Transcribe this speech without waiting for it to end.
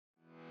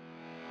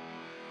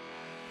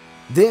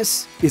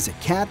This is a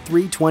CAT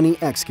 320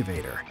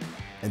 excavator,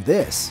 and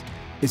this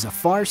is a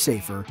far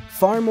safer,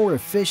 far more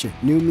efficient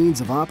new means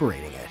of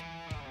operating it.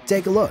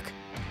 Take a look.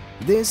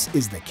 This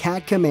is the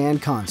CAT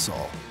Command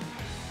Console.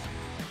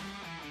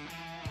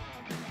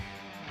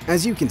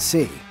 As you can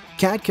see,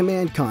 CAT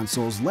Command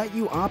Consoles let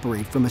you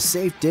operate from a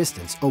safe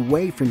distance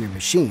away from your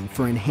machine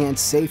for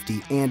enhanced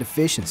safety and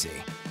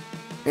efficiency.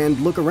 And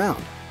look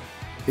around.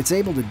 It's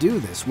able to do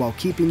this while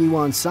keeping you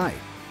on site,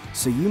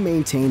 so you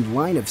maintain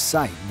line of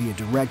sight via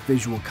direct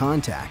visual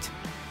contact.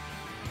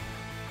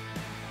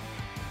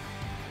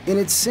 In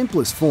its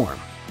simplest form,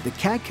 the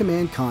CAT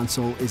Command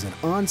Console is an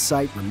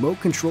on-site remote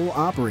control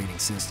operating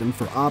system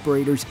for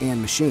operators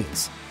and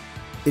machines.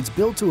 It's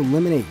built to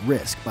eliminate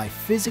risk by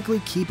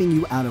physically keeping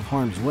you out of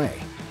harm's way,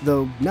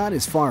 though not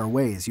as far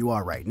away as you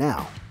are right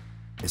now,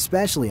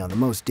 especially on the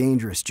most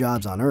dangerous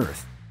jobs on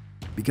Earth.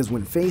 Because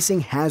when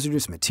facing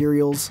hazardous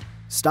materials,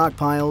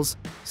 stockpiles,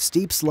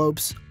 steep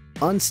slopes,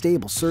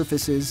 unstable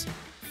surfaces,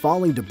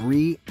 falling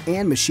debris,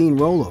 and machine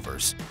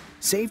rollovers,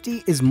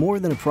 safety is more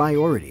than a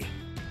priority.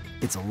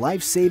 It's a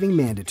life-saving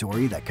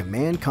mandatory that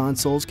command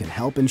consoles can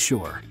help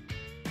ensure.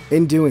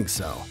 In doing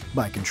so,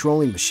 by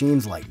controlling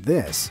machines like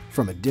this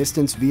from a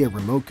distance via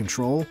remote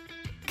control,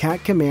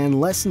 CAT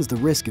Command lessens the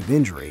risk of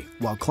injury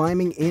while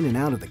climbing in and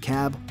out of the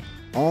cab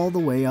all the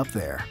way up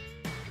there.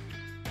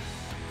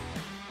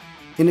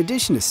 In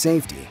addition to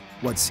safety,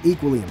 what's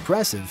equally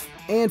impressive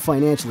and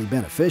financially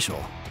beneficial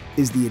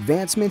is the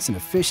advancements in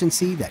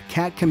efficiency that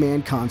CAT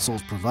Command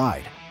Consoles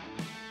provide.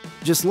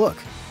 Just look.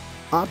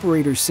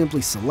 Operators simply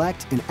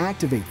select and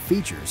activate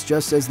features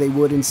just as they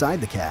would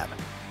inside the cab.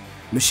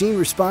 Machine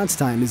response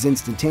time is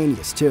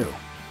instantaneous too.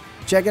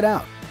 Check it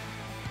out.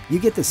 You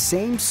get the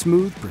same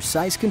smooth,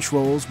 precise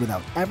controls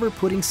without ever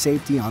putting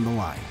safety on the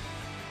line.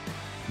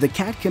 The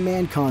CAT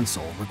Command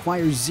Console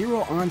requires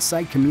zero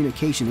on-site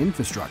communication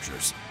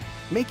infrastructures,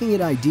 making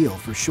it ideal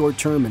for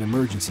short-term and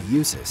emergency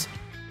uses.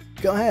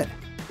 Go ahead,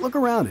 look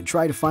around and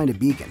try to find a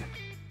beacon.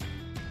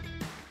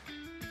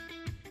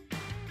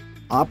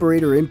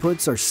 Operator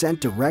inputs are sent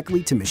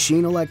directly to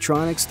machine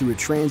electronics through a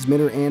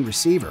transmitter and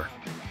receiver.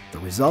 The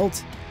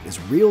result is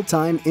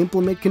real-time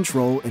implement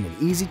control in an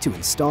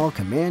easy-to-install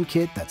command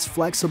kit that's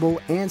flexible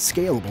and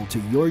scalable to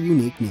your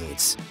unique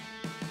needs.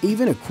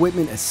 Even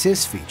equipment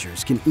assist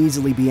features can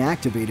easily be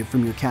activated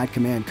from your CAT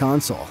Command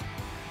Console.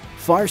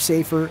 Far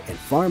safer and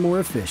far more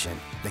efficient,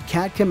 the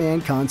CAT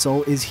Command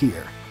Console is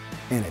here.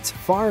 And it's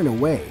far and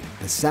away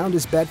the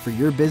soundest bet for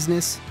your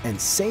business and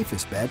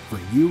safest bet for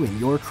you and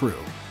your crew.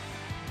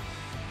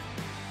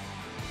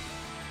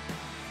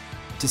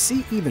 To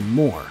see even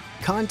more,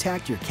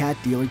 contact your CAT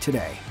dealer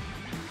today.